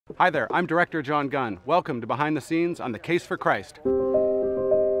Hi there, I'm director John Gunn. Welcome to Behind the Scenes on The Case for Christ.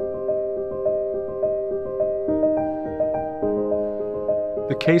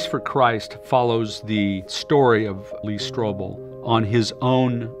 The Case for Christ follows the story of Lee Strobel on his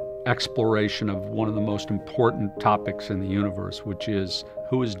own exploration of one of the most important topics in the universe, which is,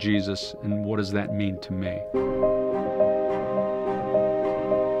 who is Jesus and what does that mean to me?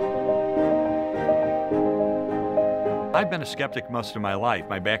 I've been a skeptic most of my life.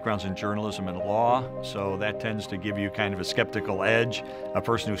 My background's in journalism and law, so that tends to give you kind of a skeptical edge, a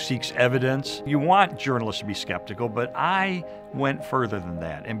person who seeks evidence. You want journalists to be skeptical, but I went further than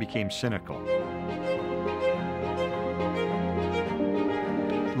that and became cynical.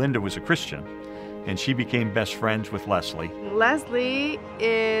 Linda was a Christian, and she became best friends with Leslie. Leslie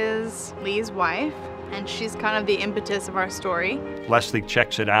is Lee's wife, and she's kind of the impetus of our story. Leslie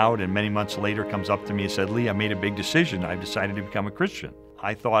checks it out, and many months later comes up to me and said, "Lee, I made a big decision. I've decided to become a Christian."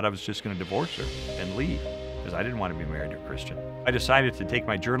 I thought I was just going to divorce her and leave, because I didn't want to be married to a Christian. I decided to take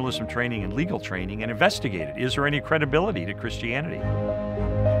my journalism training and legal training and investigate it. Is there any credibility to Christianity?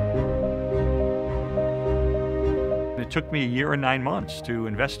 It took me a year and 9 months to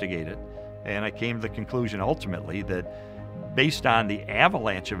investigate it, and I came to the conclusion ultimately that based on the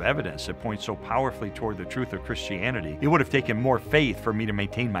avalanche of evidence that points so powerfully toward the truth of Christianity, it would have taken more faith for me to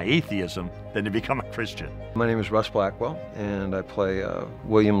maintain my atheism than to become a Christian. My name is Russ Blackwell, and I play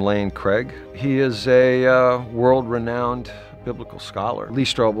William Lane Craig. He is a world-renowned biblical scholar. Lee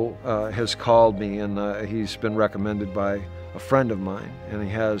Strobel has called me, and he's been recommended by a friend of mine, and he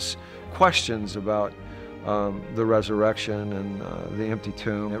has questions about the resurrection and the empty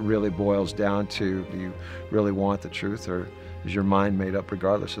tomb. It really boils down to, do you really want the truth, or is your mind made up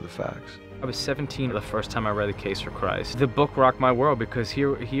regardless of the facts? I was 17 the first time I read The Case for Christ. The book rocked my world because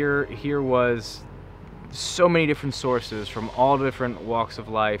here was so many different sources from all different walks of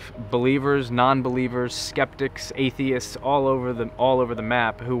life, believers, non-believers, skeptics, atheists, all over the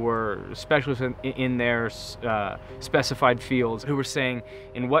map, who were specialists in their specified fields, who were saying,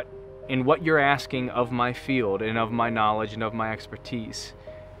 in what you're asking of my field and of my knowledge and of my expertise,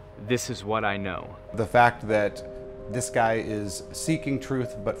 this is what I know. The fact that this guy is seeking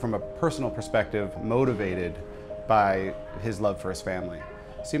truth, but from a personal perspective, motivated by his love for his family,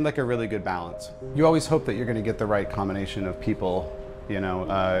 seemed like a really good balance. You always hope that you're going to get the right combination of people,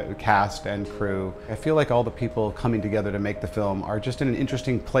 cast and crew. I feel like all the people coming together to make the film are just in an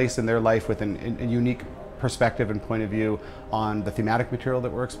interesting place in their life with a unique perspective and point of view on the thematic material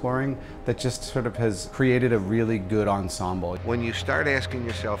that we're exploring that just sort of has created a really good ensemble. When you start asking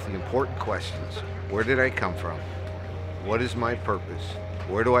yourself the important questions, where did I come from? What is my purpose?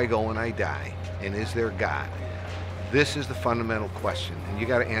 Where do I go when I die? And is there God? This is the fundamental question, and you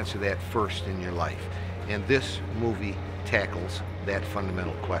got to answer that first in your life. And this movie tackles that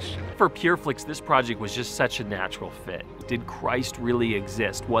fundamental question. For PureFlix, this project was just such a natural fit. Did Christ really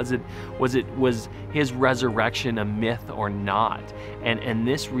exist? Was his resurrection a myth or not? And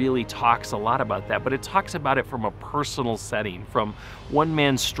this really talks a lot about that, but it talks about it from a personal setting, from one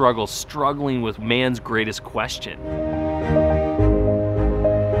man's struggle, struggling with man's greatest question.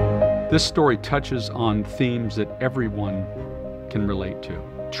 This story touches on themes that everyone can relate to: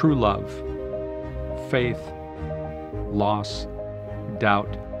 true love, faith, loss,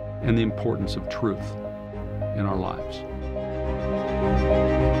 doubt, and the importance of truth in our lives.